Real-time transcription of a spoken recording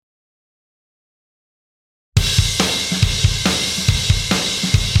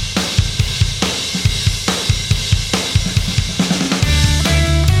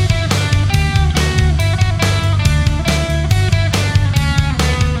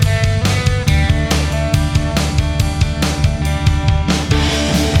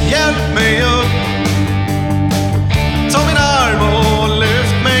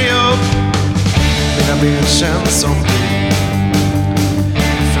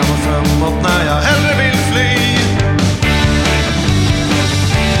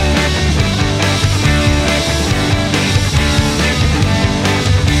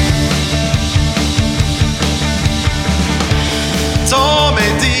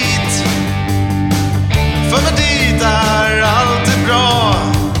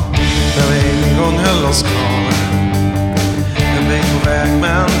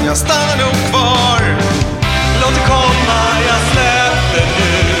jag stannar nog kvar. Låt det komma, jag släpper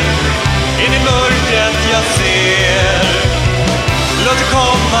nu. In i mörkret jag ser. Låt det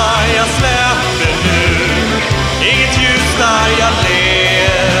komma, jag släpper nu. Inget ljus när jag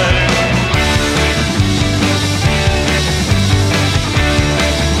ler.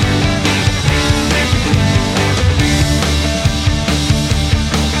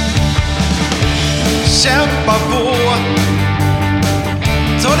 Kämpa på,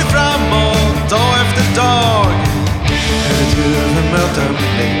 ta dig framåt dag efter dag. Ditt huvud möter en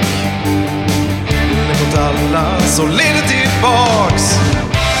blick. Lägg mot alla som leder tillbaks.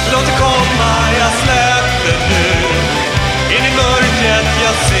 Låt det komma, jag släpper